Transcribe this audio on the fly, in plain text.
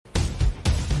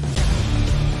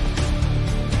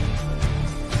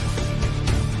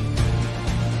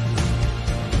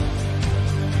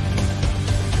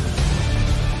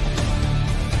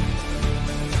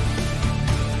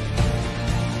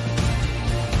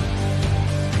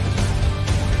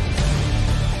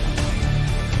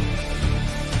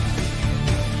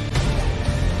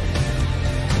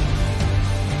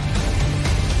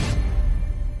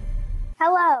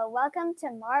welcome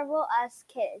to Marvel Us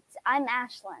Kids. I'm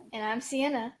Ashlyn. And I'm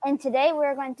Sienna. And today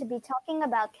we're going to be talking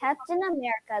about Captain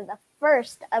America, the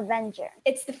first Avenger.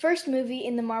 It's the first movie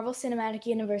in the Marvel Cinematic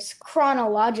Universe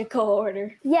chronological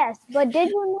order. Yes, but did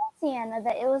you know, Sienna,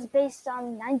 that it was based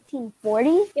on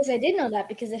 1940? Yes, I did know that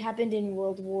because it happened in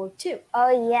World War II.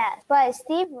 Oh, yes. But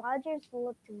Steve Rogers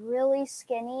looked really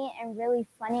skinny and really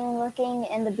funny looking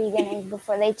in the beginning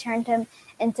before they turned him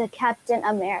into Captain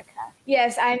America.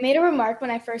 Yes, I made a remark when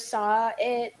I first saw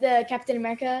it, the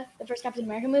first Captain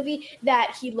America movie,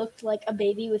 that he looked like a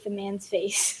baby with a man's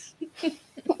face.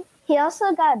 He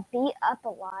also got beat up a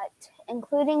lot,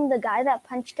 including the guy that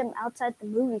punched him outside the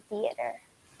movie theater.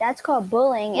 That's called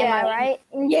bullying, am I right?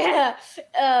 Yeah,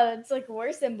 it's like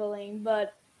worse than bullying,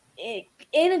 but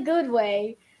in a good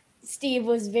way. Steve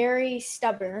was very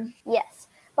stubborn. Yes,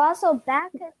 but also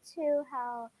back to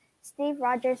how Steve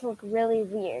Rogers looked really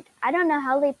weird. I don't know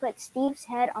how they put Steve's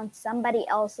head on somebody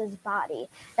else's body.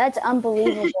 That's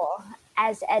unbelievable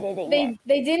as editing.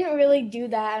 They didn't really do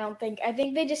that, I don't think. I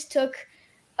think they just took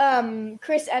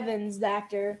Chris Evans, the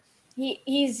actor.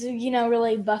 He's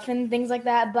really buff and things like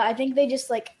that, but I think they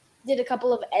just did a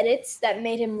couple of edits that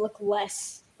made him look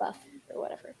less buff or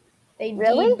whatever. They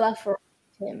de-buffered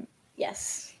him.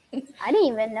 Yes. I didn't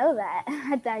even know that.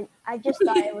 I just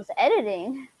thought it was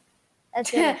editing.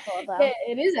 That's really cool, though.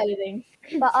 It is editing.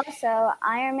 But also,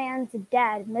 Iron Man's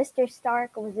dad, Mr.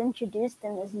 Stark, was introduced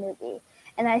in this movie,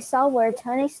 and I saw where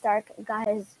Tony Stark got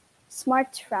his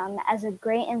smarts from as a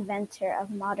great inventor of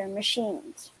modern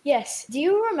machines. Yes. Do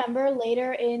you remember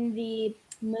later in the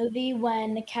movie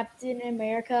when Captain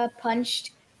America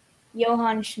punched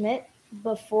Johann Schmidt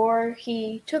before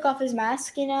he took off his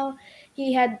mask?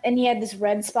 He had this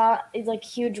red spot,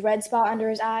 huge red spot under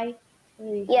his eye.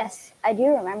 Yes, I do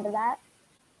remember that.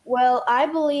 Well, I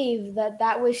believe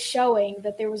that was showing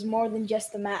that there was more than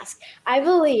just the mask. I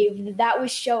believe that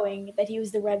was showing that he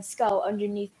was the Red Skull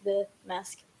underneath the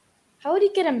mask. How would he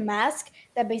get a mask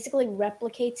that basically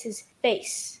replicates his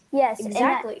face? Yes,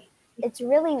 exactly. It's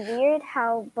really weird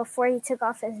how before he took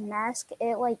off his mask,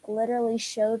 it literally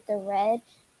showed the red,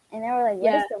 and they were like,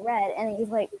 "What is the red?" And he's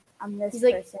like, "I'm this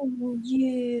person."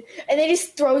 Yeah, and then he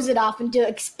just throws it off into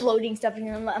exploding stuff,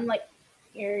 and I'm like,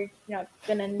 "You're not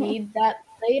gonna need that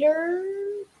later."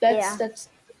 That's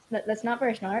not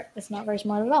very smart. That's not very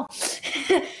smart at all.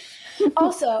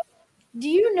 Also, do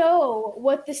you know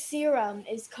what the serum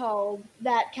is called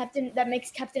that makes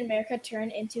Captain America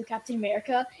turn into Captain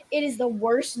America? It is the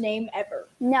worst name ever.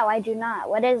 No, I do not.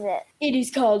 What is it? It is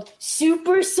called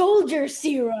Super Soldier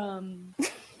Serum.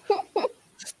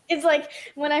 It's like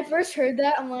when I first heard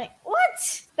that, I'm like,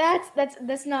 what?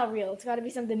 That's not real. It's got to be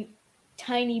something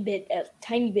tiny bit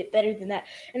better than that.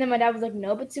 And then my dad was like,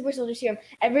 no, but Super Soldier Serum.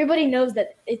 Everybody knows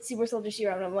that it's Super Soldier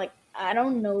Serum. And I'm like, I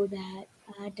don't know that.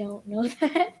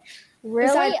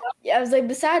 Really? I was like,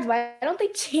 besides, why don't they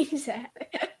change that?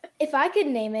 If I could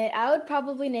name it, I would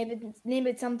probably name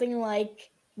it something like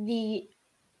the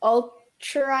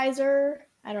Ultraizer.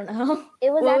 I don't know. It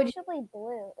was actually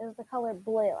blue. It was the color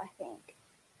blue, I think.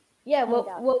 Yeah, what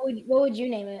would you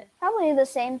name it? Probably the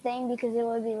same thing because it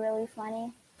would be really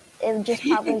funny. It would just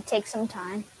probably take some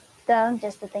time, though,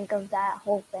 just to think of that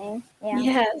whole thing. Yeah.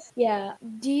 Yes. Yeah.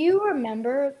 Do you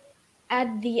remember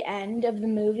at the end of the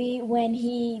movie when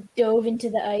he dove into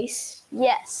the ice?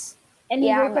 Yes. And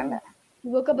I remember. He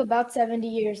woke up about 70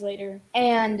 years later,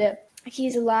 and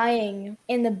he's lying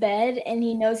in the bed, and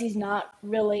he knows he's not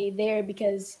really there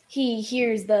because he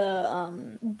hears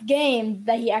the game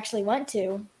that he actually went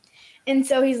to. And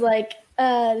so he's like,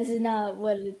 this is not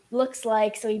what it looks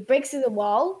like. So he breaks through the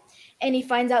wall, and he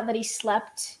finds out that he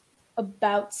slept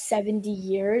about 70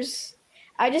 years.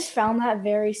 I just found that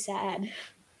very sad.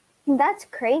 That's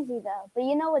crazy, though. But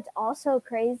you know what's also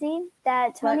crazy?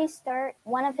 That Tony Stark,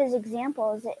 one of his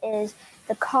examples is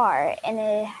the car, and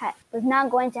it was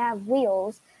not going to have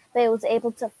wheels, but it was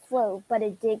able to float, but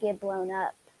it did get blown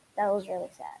up. That was really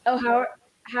sad. Oh,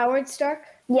 Howard Stark?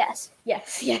 Yes. Yeah.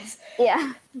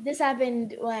 This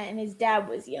happened when his dad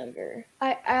was younger.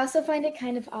 I also find it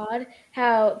kind of odd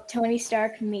how Tony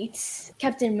Stark meets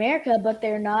Captain America, but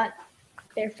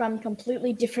they're from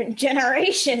completely different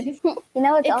generations. You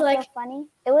know what's also funny?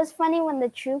 It was funny when the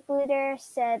troop leader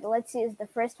said, let's use the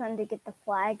first one to get the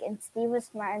flag, and Steve was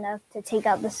smart enough to take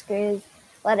out the screws,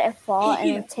 let it fall,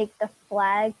 and then take the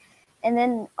flag. And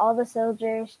then all the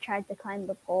soldiers tried to climb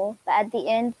the pole. But at the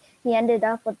end, he ended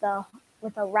up with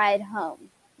a ride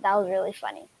home. That was really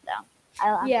funny, though.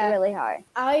 I laughed really hard.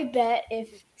 I bet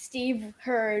if Steve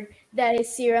heard that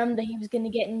his serum that he was going to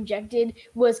get injected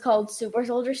was called Super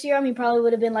Soldier Serum, he probably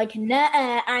would have been like, "Nah,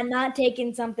 I'm not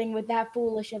taking something with that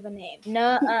foolish of a name.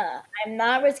 Nuh-uh. I'm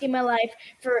not risking my life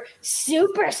for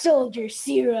Super Soldier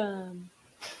Serum."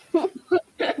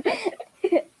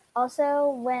 Also,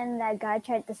 when that guy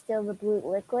tried to steal the blue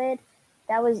liquid,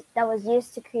 that was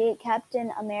used to create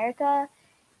Captain America.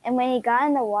 And when he got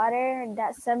in the water,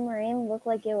 that submarine looked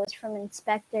like it was from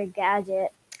Inspector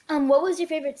Gadget. What was your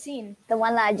favorite scene? The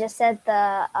one that I just said,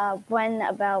 the one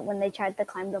about when they tried to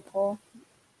climb the pole.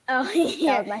 Oh,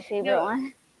 yeah. That was my favorite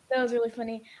one. That was really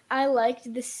funny. I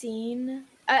liked the scene.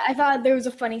 I thought there was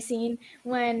a funny scene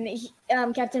when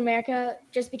Captain America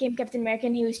just became Captain America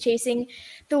and he was chasing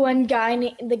the one guy.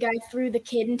 The guy threw the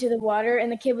kid into the water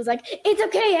and the kid was like, "It's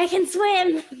okay, I can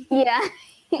swim." Yeah.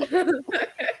 He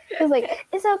was like,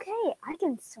 "It's okay, I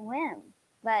can swim."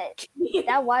 But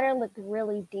that water looked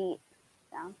really deep.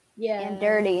 So. Yeah. And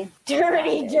dirty.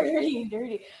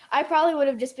 Dirty. I probably would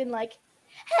have just been like,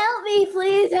 "Help me,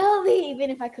 please, help me," even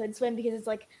if I could swim, because it's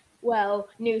like, well,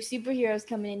 new superheroes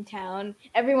coming in town.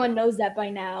 Everyone knows that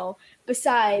by now.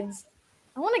 Besides,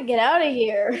 I want to get out of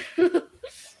here. I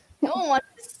don't want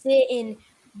to sit in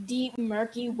deep,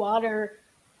 murky water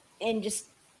and just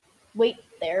wait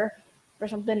there for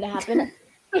something to happen.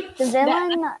 The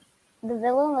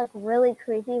villain looked really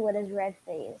creepy with his red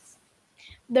face.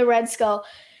 The Red Skull.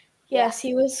 Yes,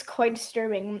 he was quite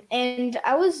disturbing. And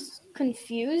I was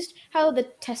confused how the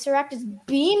Tesseract just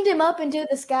beamed him up into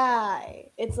the sky.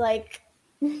 It's like,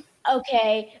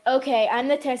 okay, I'm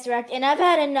the Tesseract, and I've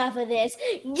had enough of this.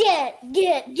 Get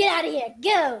out of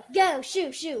here. Go,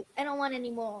 shoot. I don't want any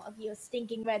more of your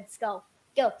stinking Red Skull.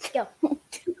 Go.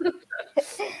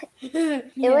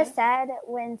 It was sad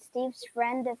when Steve's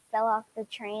friend fell off the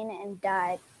train and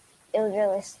died. It was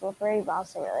really slippery, but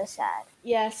also really sad.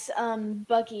 Yes,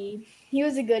 Bucky. He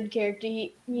was a good character.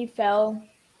 He fell,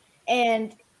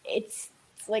 and it's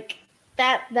like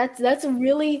that's a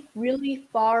really, really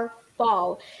far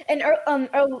fall. And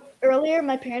earlier,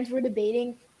 my parents were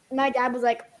debating. My dad was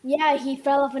like, "Yeah, he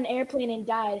fell off an airplane and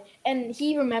died, and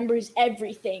he remembers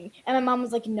everything." And my mom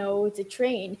was like, "No, it's a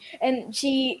train." And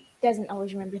she doesn't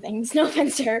always remember things. No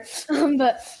offense to her,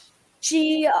 but.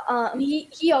 He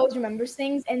always remembers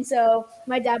things, and so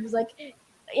my dad was like,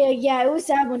 yeah, it was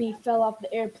sad when he fell off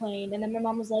the airplane, and then my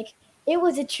mom was like, it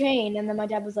was a train, and then my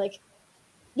dad was like,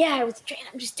 yeah, it was a train.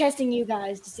 I'm just testing you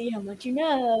guys to see how much you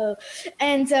know.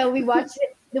 And so we watched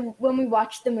it. When we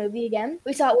watched the movie again,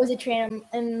 we saw it was a train,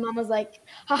 and Mom was like,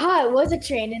 haha, it was a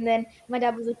train. And then my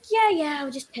dad was like, yeah, I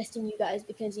was just testing you guys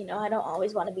because, I don't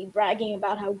always want to be bragging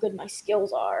about how good my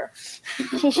skills are.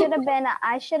 I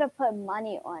should have put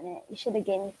money on it. You should have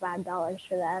gave me $5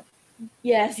 for that.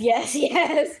 Yes.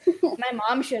 My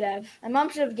mom should have. My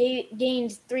mom should have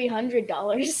gained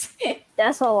 $300.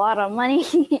 That's a lot of money.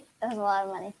 That's a lot of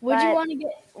money.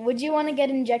 Would you want to get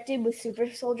injected with Super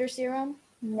Soldier Serum?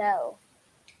 No.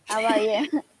 How about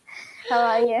you?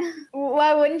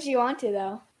 Why wouldn't you want to,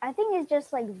 though? I think it's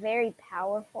just very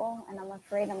powerful, and I'm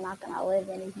afraid I'm not gonna live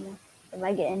anymore if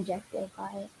I get injected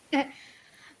by it.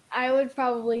 I would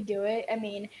probably do it. I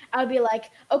mean, I would be like,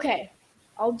 okay,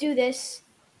 I'll do this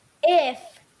if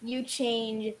you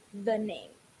change the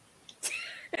name.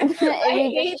 I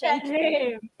hate that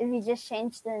name. If you just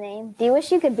change the name. Do you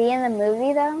wish you could be in the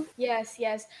movie, though? Yes.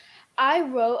 I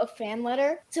wrote a fan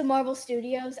letter to Marvel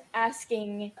Studios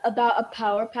asking about a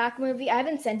Power Pack movie. I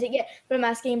haven't sent it yet, but I'm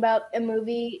asking about a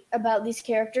movie about these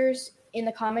characters in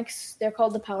the comics. They're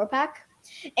called the Power Pack.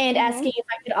 And asking if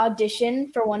I could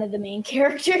audition for one of the main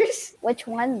characters. Which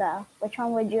one, though? Which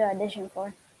one would you audition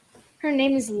for? Her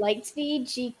name is Lightspeed.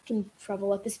 She can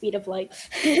travel at the speed of light.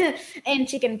 And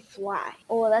she can fly.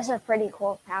 Oh, that's a pretty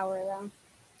cool power, though.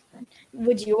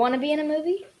 Would you want to be in a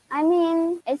movie? I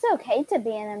mean, it's okay to be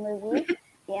in a movie.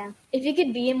 Yeah. If you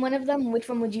could be in one of them, which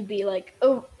one would you be,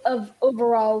 of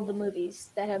overall the movies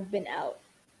that have been out?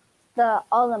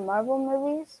 All the Marvel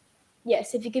movies?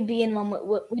 Yes, if you could be in one,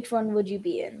 which one would you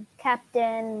be in?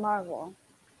 Captain Marvel.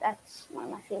 That's one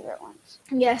of my favorite ones.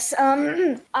 Yes,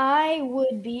 I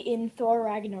would be in Thor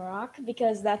Ragnarok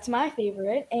because that's my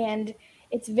favorite, and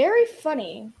it's very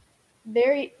funny.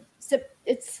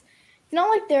 It's not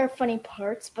like there are funny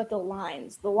parts, but the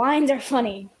lines are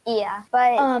funny. Yeah,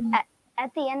 but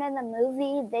at the end of the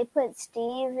movie, they put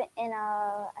Steve in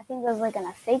I think it was in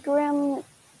a fake room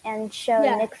and showed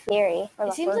Nick Fury for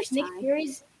the first time.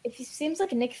 It seems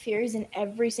like Nick Fury's in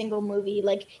every single movie. He's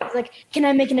like, can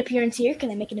I make an appearance here?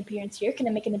 Can I make an appearance here? Can I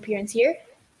make an appearance here?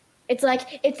 It's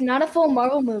like, it's not a full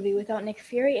Marvel movie without Nick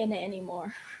Fury in it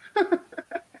anymore.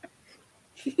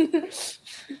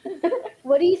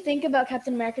 What do you think about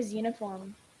Captain America's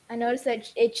uniform? I noticed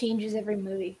that it changes every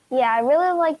movie. Yeah, I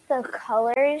really like the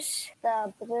colors,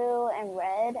 the blue and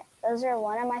red. Those are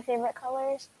one of my favorite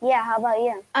colors. Yeah, how about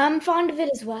you? I'm fond of it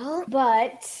as well,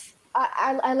 but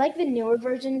I like the newer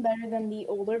version better than the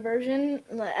older version.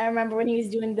 I remember when he was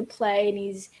doing the play and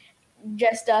he's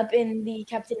dressed up in the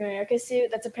Captain America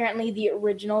suit. That's apparently the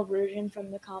original version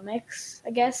from the comics,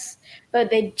 I guess, but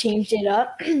they changed it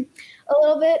up a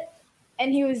little bit.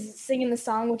 And he was singing the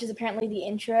song, which is apparently the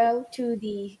intro to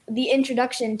the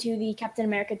introduction to the Captain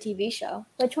America TV show.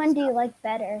 Which one do you like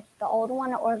better, the old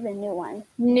one or the new one?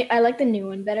 I like the new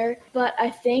one better, but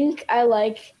I think I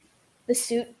like the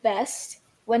suit best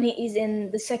when he's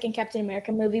in the second Captain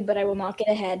America movie, but I will not get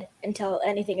ahead and tell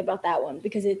anything about that one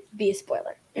because it'd be a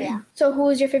spoiler. Yeah. So who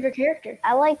was your favorite character?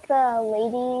 I like the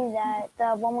lady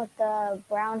the one with the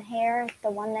brown hair, the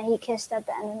one that he kissed at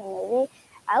the end of the movie.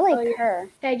 I like her.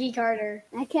 Peggy Carter.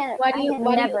 I can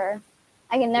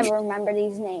never remember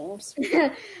these names.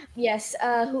 Yes.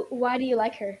 Why do you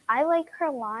like her? I like her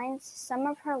lines. Some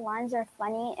of her lines are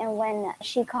funny, and when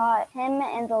she caught him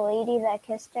and the lady that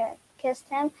kissed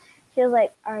him, she was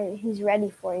like, "All right, he's ready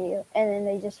for you." And then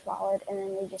they just followed, and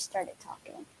then they just started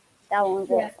talking. That one was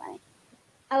really funny.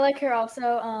 I like her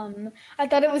also. I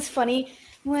thought it was funny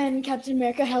when Captain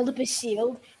America held up his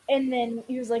shield, and then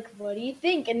he was like, "What do you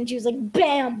think?" And she was like,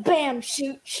 "Bam, bam,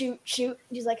 shoot, shoot, shoot."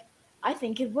 And she's like, "I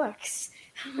think it works."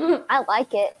 I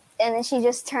like it. And then she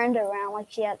just turned around like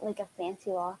she had like a fancy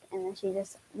walk, and then she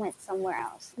just went somewhere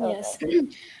else. Yes.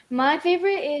 My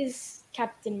favorite is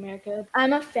Captain America.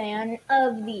 I'm a fan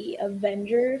of the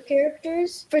Avenger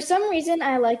characters. For some reason,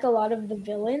 I like a lot of the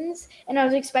villains, and I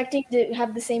was expecting to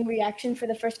have the same reaction for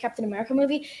the first Captain America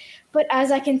movie. But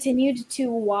as I continued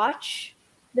to watch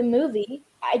the movie,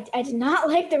 I did not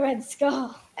like the Red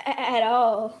Skull at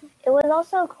all. It was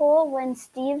also cool when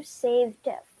Steve saved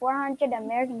 400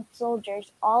 American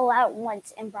soldiers all at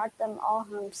once and brought them all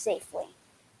home safely.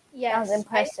 Yes, that was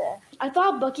impressive. I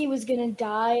thought Bucky was going to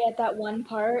die at that one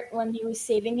part when he was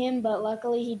saving him, but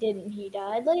luckily he didn't. He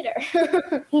died later.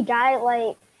 He died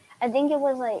I think it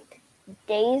was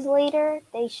days later.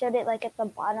 They showed it at the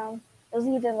bottom. It was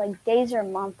either days or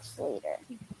months later.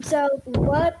 So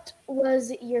what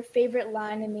was your favorite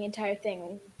line in the entire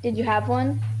thing? Did you have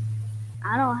one?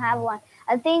 I don't have one.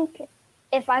 I think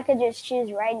if I could just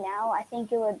choose right now, I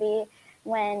think it would be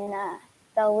when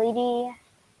the lady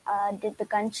did the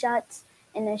gunshots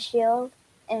in the shield,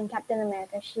 in Captain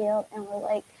America's shield, and was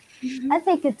like, I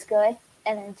think it's good,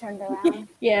 and then turned around.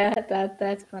 Yeah,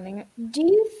 that's funny. Do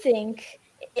you think,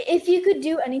 if you could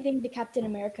do anything to Captain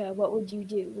America, what would you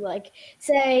do?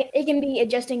 Say, it can be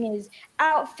adjusting his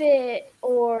outfit,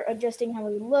 or adjusting how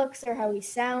he looks, or how he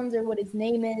sounds, or what his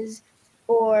name is,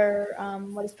 or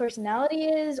what his personality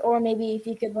is, or maybe if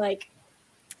you could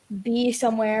be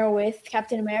somewhere with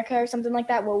Captain America or something like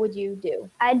that, what would you do?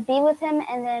 I'd be with him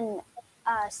and then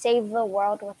save the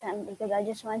world with him, because I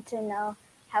just want to know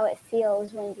how it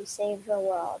feels when you save the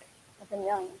world with 1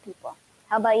 million people.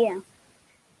 How about you?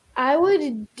 I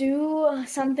would do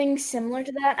something similar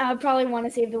to that. I would probably want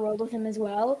to save the world with him as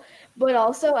well. But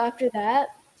also after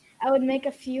that, I would make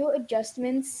a few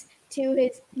adjustments to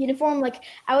his uniform.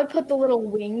 I would put the little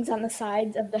wings on the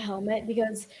sides of the helmet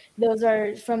because those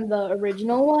are from the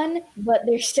original one, but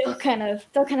they're still kind of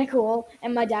cool.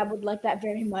 And my dad would like that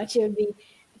very much. It would be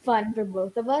fun for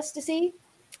both of us to see.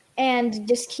 And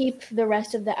just keep the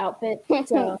rest of the outfit.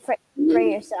 So. for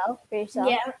yourself?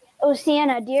 Yeah. Oh,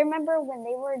 Sienna, do you remember when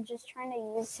they were just trying to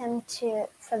use him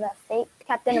for the fake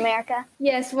Captain America?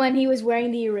 Yes, when he was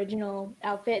wearing the original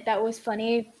outfit, that was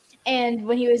funny. And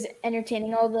when he was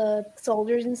entertaining all the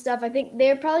soldiers and stuff, I think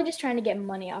they're probably just trying to get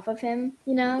money off of him,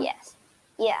 Yes.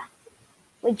 Yeah.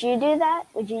 Would you do that?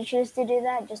 Would you choose to do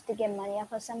that just to get money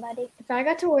off of somebody? If I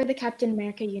got to wear the Captain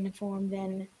America uniform,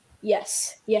 then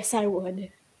yes. Yes, I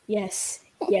would. Yes.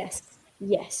 Yes.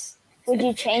 Yes. Would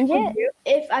you change it?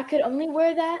 If I could only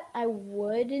wear that, I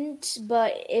wouldn't.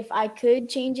 But if I could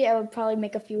change it, I would probably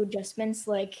make a few adjustments.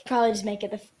 Probably just make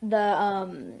it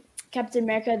the Captain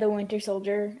America, the Winter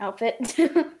Soldier outfit.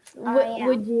 Yeah.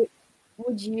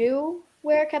 Would you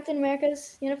wear Captain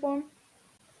America's uniform?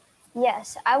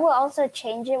 Yes, I will also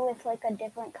change it with a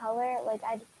different color.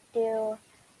 I'd do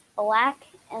black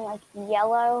and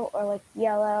yellow, or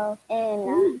yellow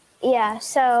and yeah.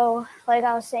 So I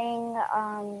was saying,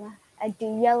 I'd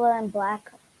do yellow and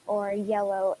black, or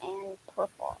yellow and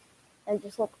purple. It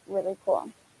just look really cool.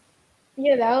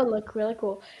 Yeah, that would look really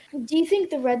cool. Do you think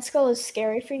the Red Skull is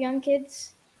scary for young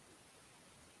kids?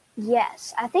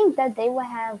 Yes, I think that they would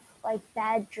have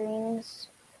bad dreams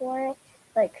for it.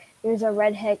 there's a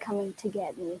redhead coming to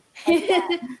get me. Like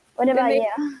that. What about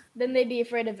you? Then they'd be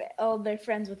afraid of all their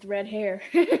friends with red hair.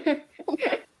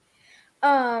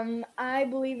 I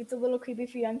believe it's a little creepy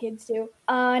for young kids too.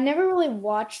 I never really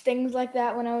watched things like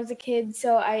that when I was a kid,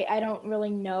 so I don't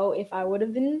really know if I would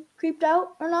have been creeped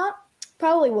out or not.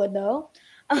 Probably would though.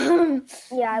 Yeah,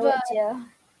 I would too.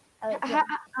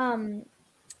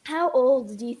 How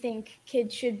old do you think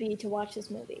kids should be to watch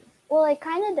this movie? Well, it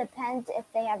kind of depends if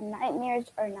they have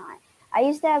nightmares or not. I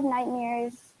used to have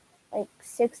nightmares like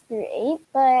 6 through 8,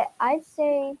 but I'd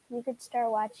say you could start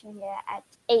watching it at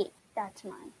 8. That's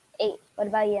mine. 8. What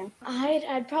about you?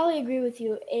 I'd probably agree with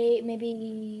you. 8,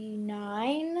 maybe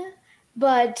 9.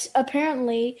 But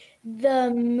apparently, the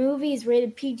movie is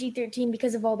rated PG-13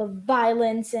 because of all the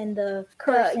violence and the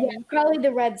cursing. Probably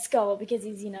the Red Skull because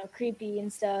he's creepy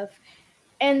and stuff.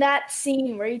 And that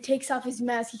scene where he takes off his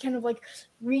mask, he kind of like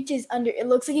reaches under. It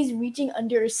looks like he's reaching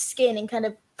under his skin and kind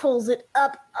of pulls it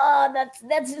up. Oh,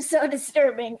 that's so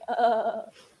disturbing.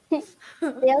 They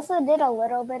also did a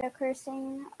little bit of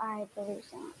cursing, I believe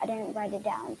so. I didn't write it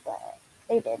down, but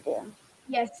they did do.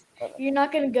 Yes, you're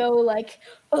not going to go like,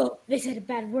 oh, they said a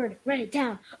bad word, write it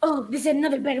down. Oh, they said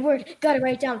another bad word, got to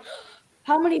write it down.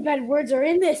 How many bad words are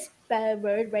in this bad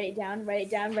word? Write it down, write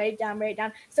it down, write it down, write it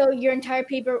down. So your entire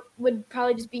paper would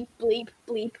probably just be bleep,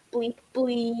 bleep, bleep,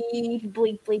 bleep,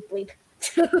 bleep, bleep, bleep.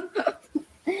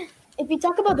 If you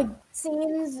talk about the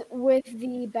scenes with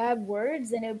the bad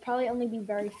words, then it would probably only be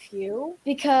very few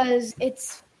because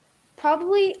it's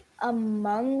probably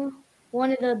among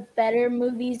one of the better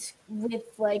movies with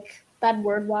like bad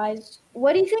word wise.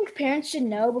 What do you think parents should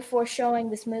know before showing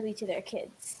this movie to their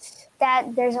kids?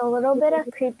 That there's a little bit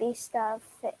of creepy stuff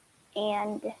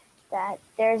and that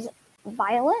there's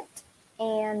violent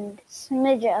and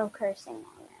smidge of cursing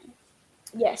on it.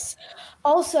 Yes.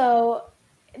 Also,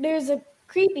 there's a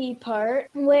creepy part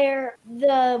where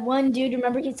the one dude,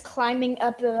 remember, he's climbing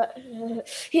up the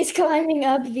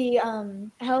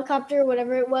helicopter,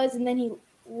 whatever it was, and then he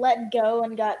let go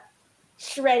and got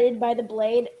shredded by the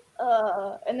blade.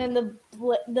 And then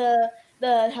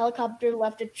the helicopter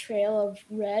left a trail of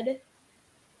red.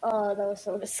 Oh, that was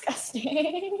so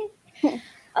disgusting.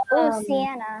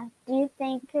 Sienna, do you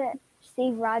think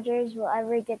Steve Rogers will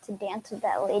ever get to dance with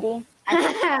that lady?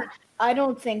 I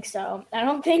don't think so.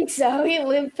 He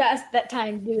lived past that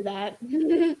time to do that.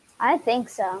 I think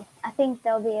so. I think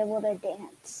they'll be able to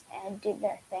dance and do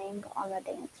their thing on the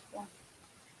dance floor.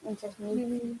 And just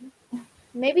move.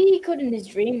 Maybe he could in his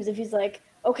dreams if he's like,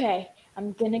 okay,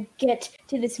 I'm gonna get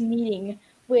to this meeting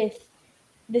with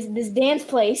this dance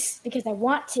place because I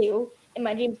want to in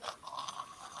my dreams.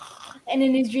 And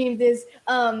in his dreams is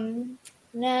na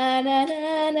na na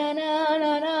na na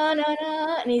na na na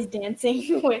na, and he's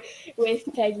dancing with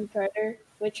Peggy Carter,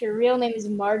 which her real name is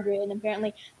Margaret, and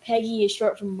apparently Peggy is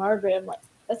short for Margaret. I'm like,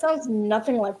 that sounds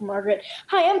nothing like Margaret.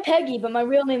 Hi, I'm Peggy, but my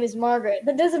real name is Margaret.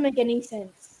 That doesn't make any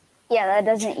sense. Yeah, that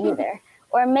doesn't either.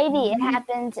 Or maybe it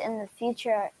happens in the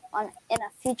future in a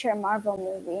future Marvel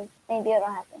movie. Maybe it'll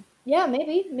happen. Yeah,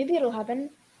 maybe it'll happen.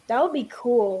 That would be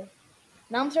cool.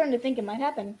 Now I'm starting to think it might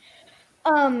happen.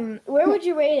 Where would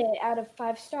you rate it out of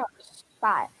 5 stars?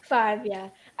 5. 5, yeah.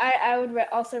 I would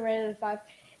also rate it a 5.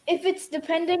 If it's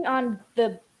depending on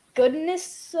the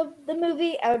goodness of the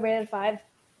movie, I would rate it a 5.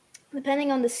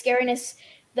 Depending on the scariness,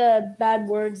 the bad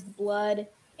words, the blood,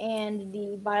 and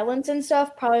the violence and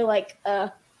stuff, probably like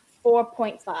a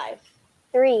 4.5.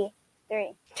 3.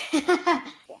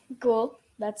 Cool.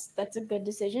 That's a good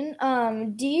decision.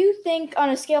 Do you think on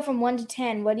a scale from 1 to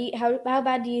 10, how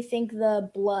bad do you think the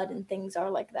blood and things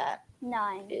are like that?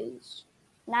 9. Is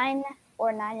 9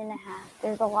 or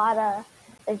 9.5.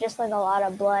 There's just like a lot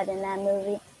of blood in that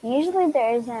movie. Usually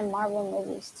there is in Marvel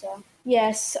movies too.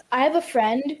 Yes, I have a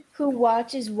friend who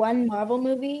watches one Marvel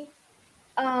movie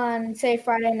on, say,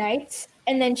 Friday nights,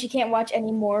 and then she can't watch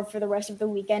any more for the rest of the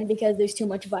weekend because there's too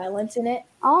much violence in it.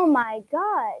 Oh my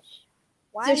gosh.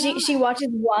 Why so she watches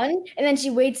one, and then she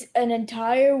waits an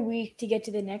entire week to get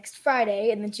to the next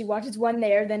Friday, and then she watches one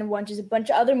there, then watches a bunch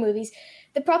of other movies.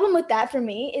 The problem with that for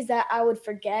me is that I would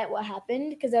forget what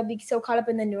happened because I'd be so caught up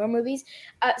in the newer movies.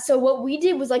 So what we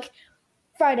did was like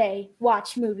Friday,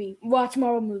 watch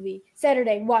Marvel movie.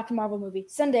 Saturday, watch Marvel movie.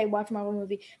 Sunday, watch Marvel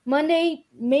movie. Monday,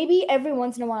 maybe every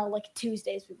once in a while, like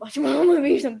Tuesdays, we watch a Marvel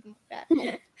movie or something like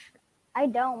that. I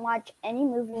don't watch any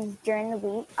movies during the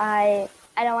week. I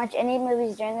don't watch any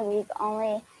movies during the week,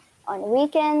 only on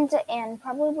weekends and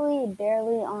probably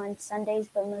barely on Sundays,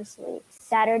 but mostly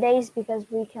Saturdays because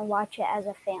we can watch it as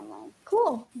a family.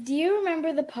 Cool. Do you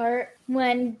remember the part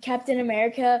when Captain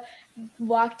America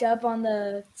walked up on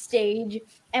the stage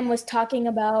and was talking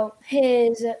about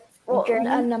his Well, Journey?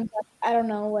 I don't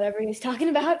know, whatever he's talking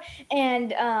about.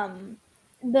 And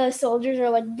the soldiers are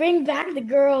like, bring back the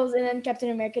girls. And then Captain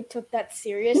America took that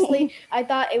seriously. I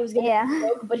thought it was going to be a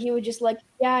joke, but he was just like,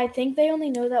 yeah, I think they only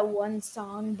know that one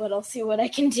song, but I'll see what I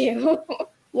can do.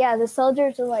 Yeah, the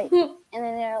soldiers are like, and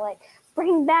then they're like,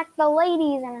 bring back the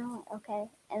ladies. And I'm like, okay.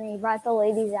 And he brought the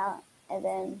ladies out. And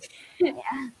then,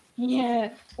 yeah.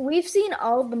 Yeah. We've seen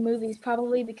all the movies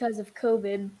probably because of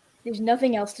COVID. There's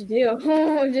nothing else to do.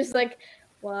 We're just like,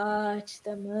 watch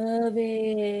the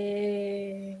movie.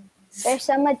 There's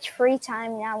so much free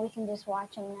time now. We can just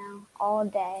watch them now all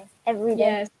day, every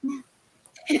day.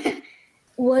 Yes.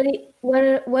 What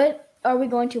are we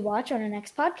going to watch on our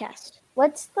next podcast?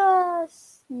 What's the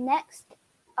next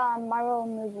Marvel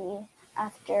movie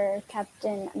after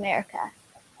Captain America?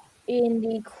 In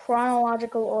the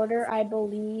chronological order, I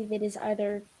believe it is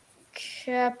either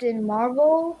Captain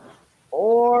Marvel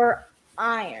or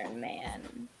Iron Man.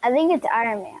 I think it's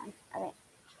Iron Man. I think.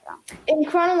 In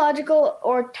chronological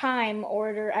or time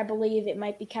order, I believe it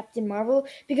might be Captain Marvel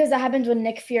because that happens when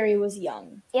Nick Fury was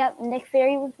young. Yep, Nick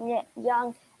Fury was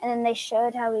young, and then they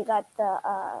showed how he got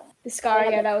the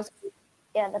scar. Yeah, that was.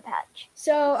 Yeah, the patch.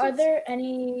 So, are there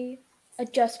any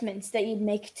adjustments that you'd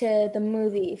make to the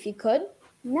movie if you could?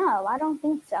 No, I don't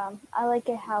think so. I like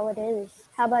it how it is.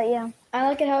 How about you? I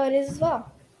like it how it is as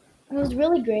well. It was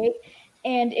really great,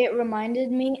 and it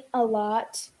reminded me a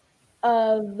lot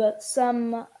of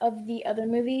some of the other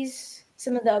movies,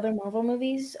 some of the other Marvel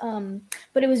movies,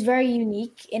 but it was very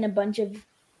unique in a bunch of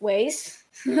ways.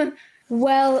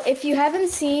 Well, if you haven't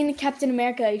seen Captain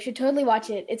America, you should totally watch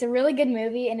it. It's a really good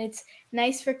movie, and it's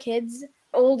nice for kids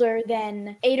older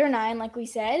than 8 or 9, like we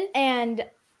said. And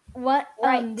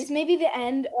this may be the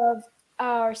end of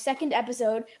our second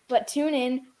episode, but tune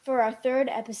in for our third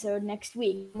episode next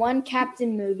week. One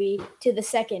Captain movie to the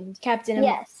second Captain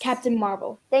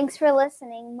Marvel. Thanks for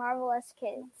listening, Marvelous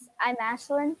Kids. I'm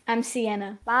Ashlyn. I'm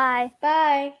Sienna. Bye.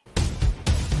 Bye.